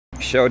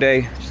show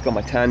day. Just got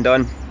my tan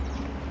done.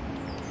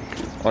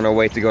 On our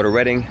way to go to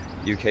Reading,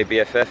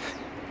 UKBFF,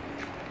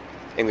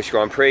 English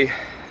Grand Prix.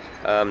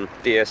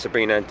 Dia,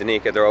 Sabrina, and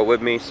Danica, they're all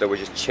with me, so we're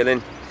just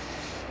chilling.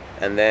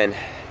 And then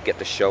get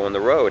the show on the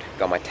road.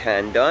 Got my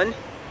tan done,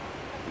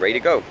 ready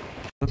to go.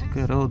 Look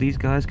at all these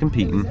guys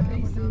competing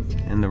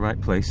in the right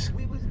place.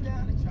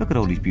 Look at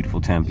all these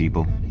beautiful tan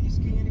people.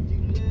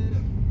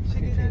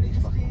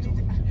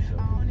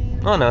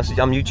 Oh no,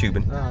 I'm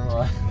YouTubing.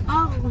 Oh.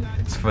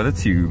 It's for the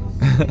tube.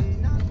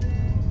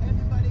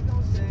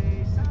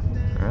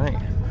 Alright.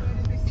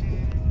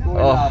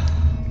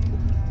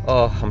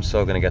 Oh, I'm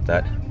so gonna get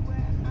that.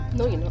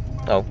 No, you're not.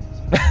 Oh.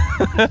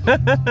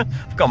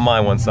 I've got my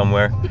one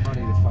somewhere.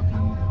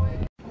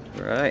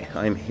 Right,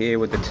 I'm here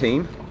with the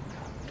team.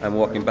 I'm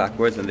walking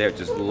backwards and they've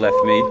just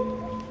left me.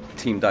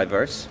 Team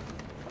diverse.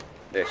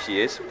 There she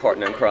is,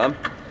 partner in crime.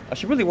 I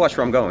should really watch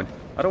where I'm going.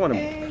 I don't want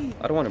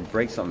to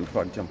break something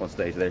before I jump on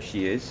stage. There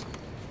she is,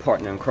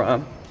 partner in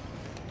crime.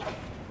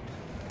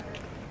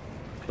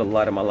 The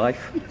light of my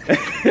life.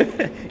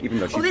 Even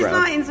though she's brown. This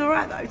lighting's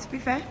alright though, to be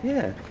fair.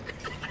 Yeah.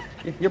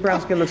 Your brown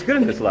skin looks good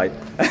in this light.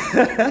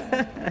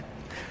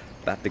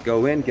 About to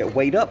go in, get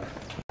weighed up.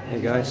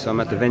 Hey guys, so I'm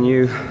at the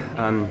venue.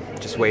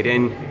 Just weighed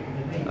in,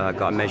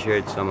 got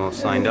measured, so I'm all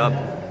signed up.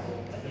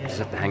 Just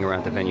have to hang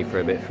around the venue for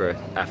a bit for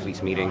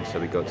athletes meeting, so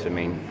we go to the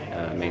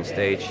main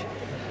stage.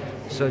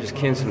 So just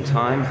killing some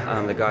time.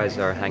 The guys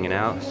are hanging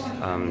out.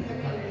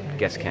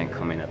 Guests can't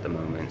come in at the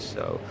moment,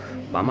 so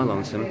by my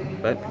lonesome.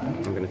 But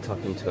I'm going to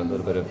tuck into a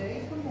little bit of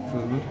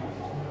food.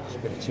 Just a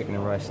bit of chicken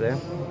and rice there.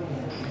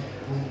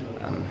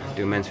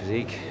 Do men's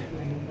physique,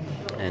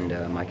 and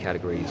my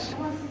categories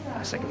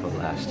second from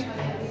last.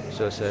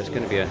 So it's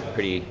going to be a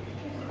pretty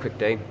quick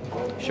day.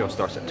 Show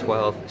starts at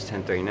 12. It's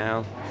 10:30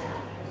 now,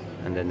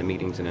 and then the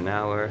meeting's in an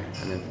hour,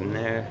 and then from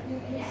there,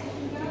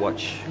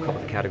 watch a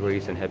couple of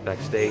categories and head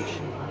backstage.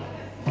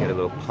 Get a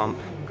little pump.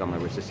 Got my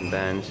resistance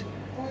bands.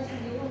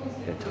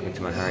 Get talking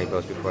to my Harry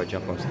Bows before I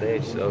jump on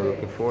stage. So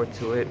looking forward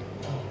to it.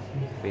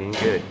 Being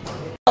good.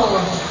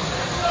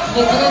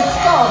 Nicholas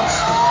Scott,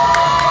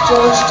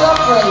 George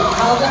Dovery,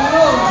 Calvin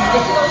Room,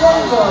 Nicola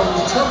Longo,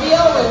 Toby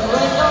Owen,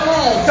 Red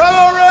Gomez. Come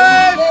on,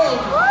 Red!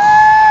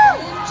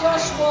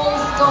 Josh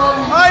Wall's gone.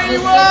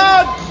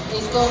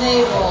 He's gone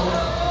AWOL.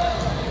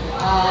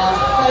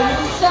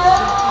 Barusa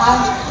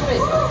and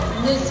Chris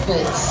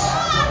Nisbet.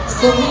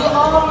 So we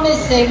are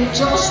missing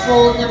Josh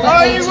Wall, number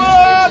 83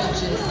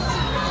 judges.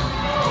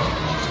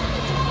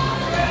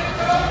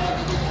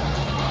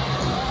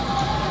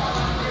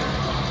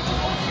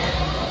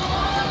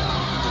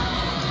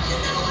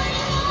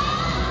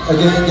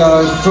 Again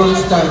guys, front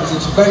stance,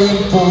 it's very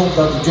important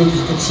that the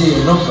judges can see a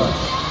number.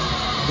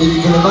 If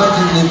you can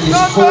imagine if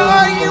there's 4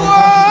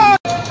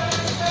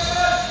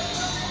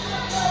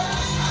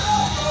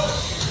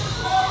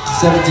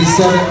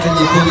 77, can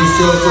you pull your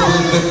shirts up a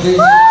little bit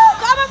please?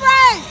 Come on,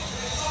 Ray!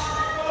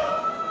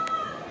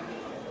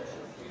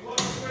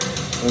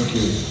 Thank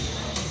you.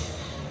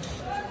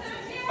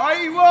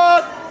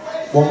 81!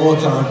 One more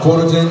time,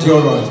 quarter turn to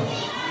your right.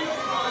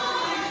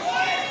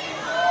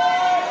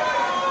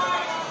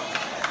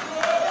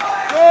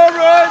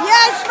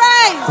 Yes,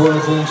 Ray!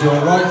 Quarter turn to your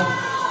right.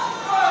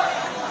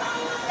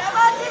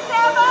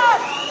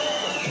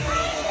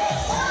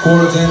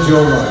 Quarter turn to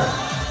your right.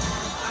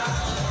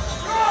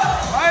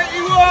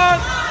 81!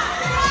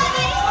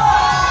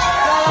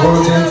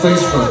 Quarter turn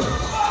face front.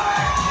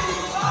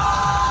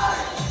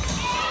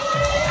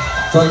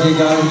 Thank you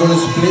guys, I'm going to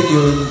split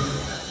you and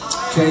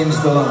change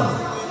the line.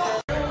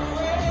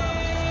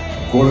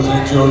 Quarter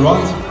turn to your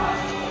right.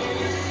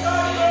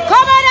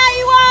 Come on,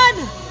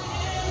 81!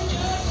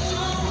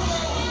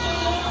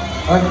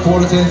 And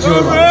quarter turn to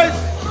your right.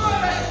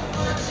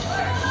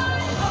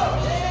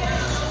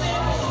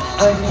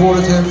 And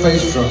quarter turn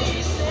face front.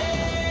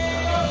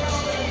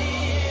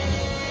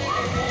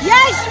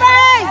 Yes,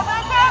 Ray!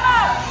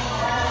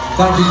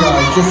 Thank you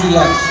guys, just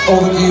relax.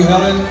 Over to you,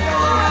 Helen.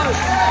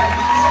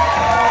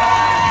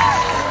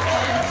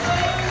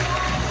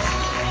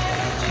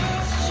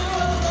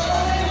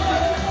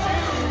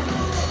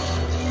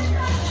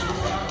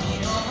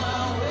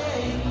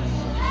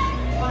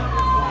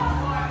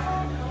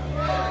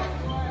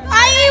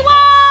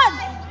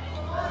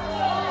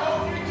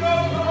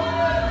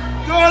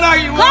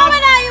 Come on,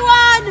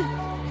 81!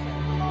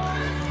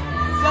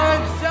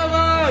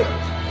 77!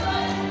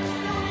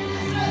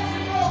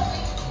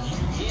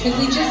 Could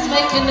we just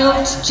make a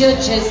note,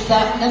 judges,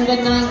 that number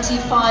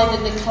 95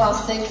 in the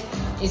classic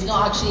is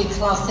not actually a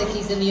classic,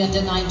 he's in the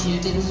under 90 who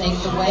didn't make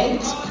the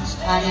weight,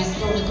 and he's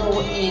going to go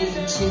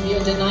into the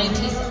under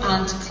 90s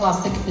and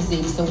classic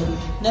physique. So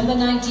number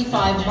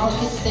 95,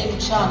 Malkit Singh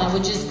Chana,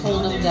 we'll just call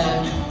him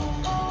down.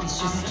 He's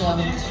just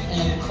in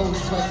a cold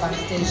sweat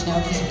backstage now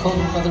because we called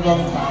him for the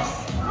wrong class.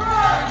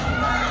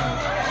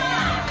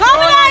 Come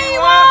on,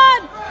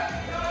 81!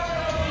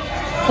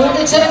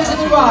 Quarter turn to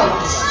the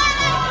right.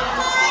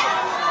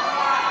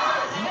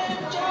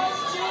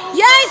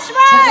 Yes,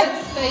 Ray!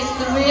 Face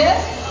the rear.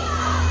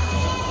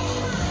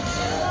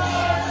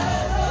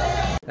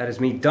 That is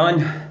me done.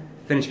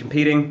 Finished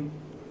competing.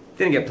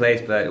 Didn't get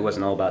placed, but it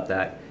wasn't all about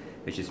that.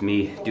 It's just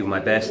me doing my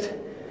best.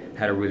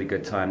 Had a really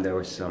good time. There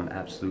were some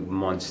absolute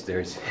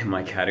monsters in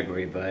my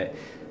category, but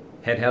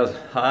head held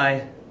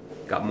high.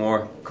 Got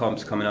more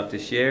comps coming up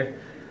this year,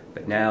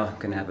 but now I'm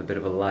gonna have a bit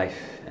of a life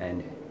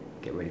and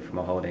get ready for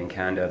my holiday in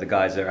Canada. The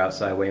guys are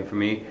outside waiting for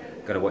me.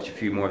 Got to watch a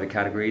few more of the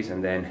categories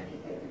and then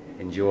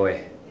enjoy.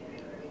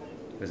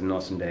 It was an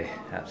awesome day,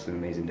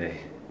 absolutely amazing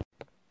day.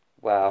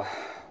 Wow,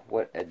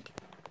 what a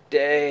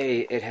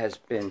day it has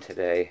been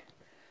today.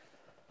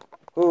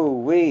 Ooh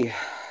wee.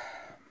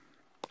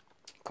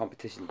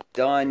 Competition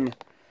done.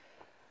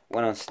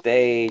 Went on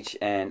stage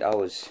and I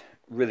was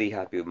really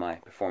happy with my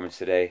performance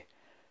today.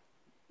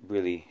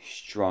 Really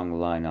strong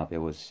lineup. It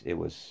was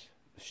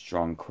a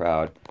strong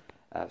crowd.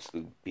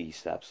 Absolute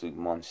beasts, absolute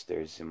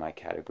monsters in my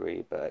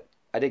category, but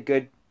I did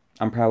good.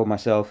 I'm proud of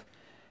myself.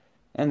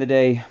 End of the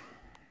day,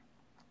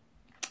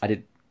 I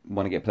did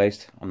want to get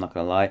placed. I'm not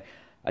gonna lie,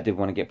 I did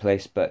want to get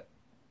placed, but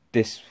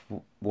this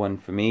one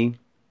for me,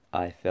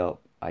 I felt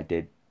I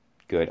did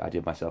good. I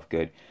did myself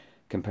good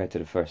compared to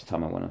the first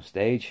time I went on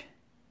stage.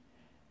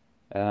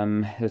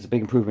 There's a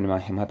big improvement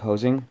in my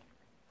posing.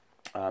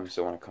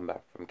 So when I come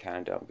back from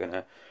Canada, I'm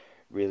gonna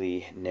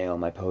really nail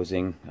my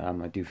posing.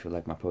 I do feel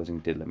like my posing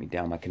did let me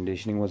down. My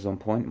conditioning was on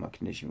point. My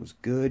conditioning was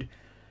good,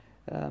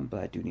 but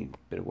I do need a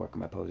bit of work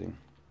on my posing.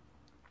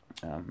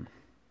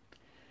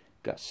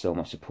 Got so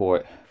much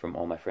support from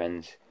all my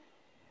friends.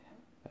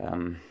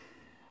 The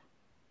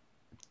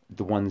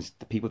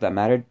people that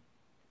mattered,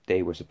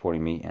 they were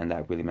supporting me, and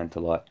that really meant a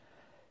lot.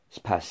 This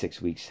past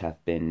 6 weeks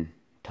have been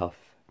tough.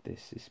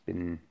 This has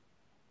been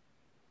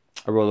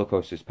a roller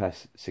coaster. This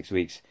past 6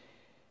 weeks,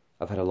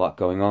 I've had a lot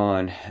going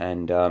on,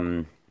 and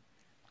I'm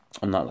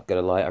not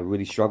gonna lie, I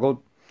really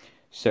struggled.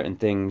 Certain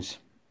things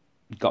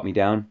got me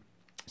down.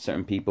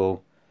 Certain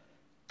people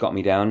got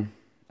me down.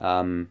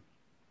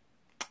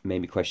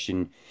 Made me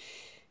question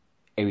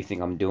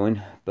everything I'm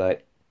doing,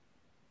 but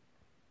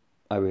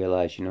I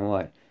realized, you know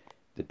what?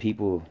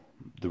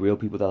 The real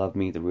people that love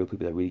me, the real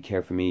people that really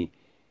care for me,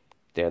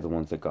 they're the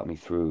ones that got me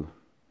through.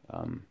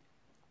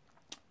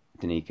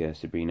 Danica,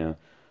 Sabrina,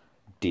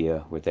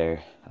 Dia were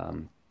there.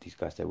 These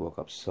guys that woke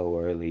up so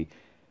early,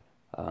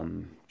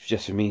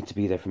 just for me, to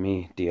be there for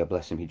me. Dia,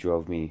 bless him, he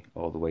drove me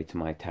all the way to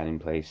my tanning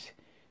place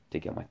to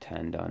get my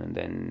tan done, and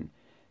then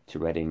to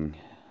Reading,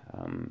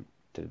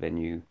 to the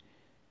venue.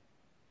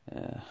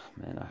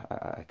 Man,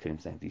 I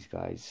couldn't thank these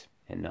guys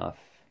enough.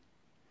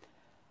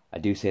 I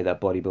do say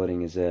that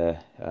bodybuilding is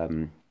a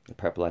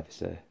prep life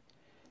is a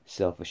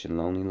selfish and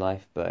lonely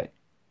life, but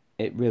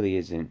it really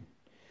isn't.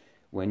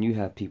 When you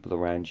have people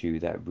around you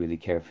that really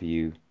care for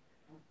you,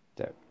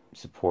 that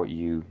support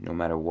you no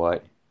matter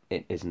what,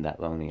 it isn't that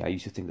lonely. I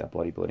used to think that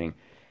bodybuilding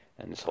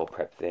and this whole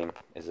prep thing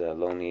is a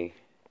lonely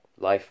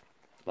life,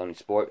 lonely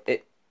sport.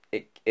 It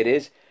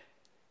is,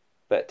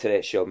 but today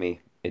it showed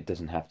me it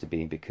doesn't have to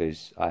be,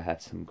 because I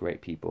had some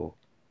great people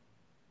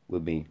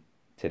with me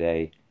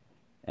today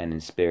and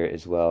in spirit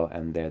as well,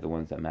 and they're the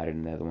ones that mattered,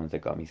 and they're the ones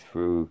that got me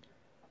through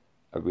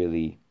a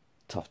really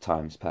tough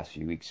time this past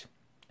few weeks,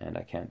 and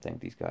I can't thank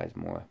these guys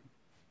more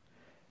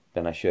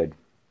than I should.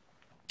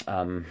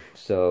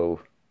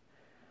 So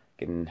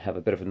can have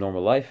a bit of a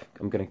normal life.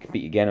 I'm going to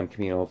compete again. I'm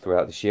competing all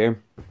throughout this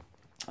year.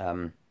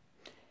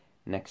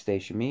 Next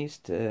stage for me is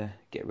to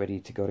get ready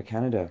to go to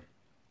Canada.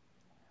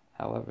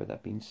 However,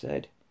 that being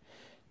said,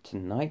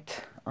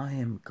 tonight I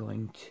am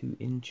going to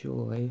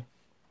enjoy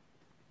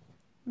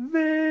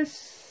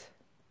this.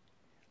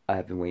 I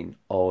have been waiting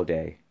all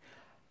day.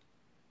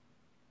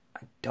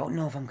 I don't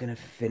know if I'm going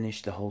to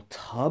finish the whole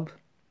tub,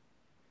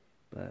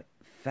 but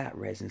Fat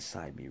Rez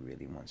inside me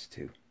really wants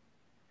to.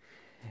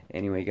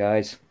 Anyway,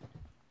 guys,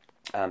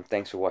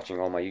 thanks for watching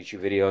all my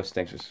YouTube videos.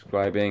 Thanks for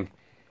subscribing,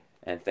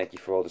 and thank you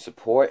for all the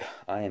support.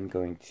 I am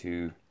going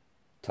to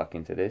tuck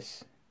into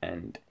this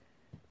and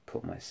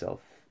put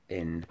myself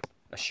in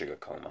a sugar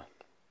coma.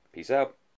 Peace out.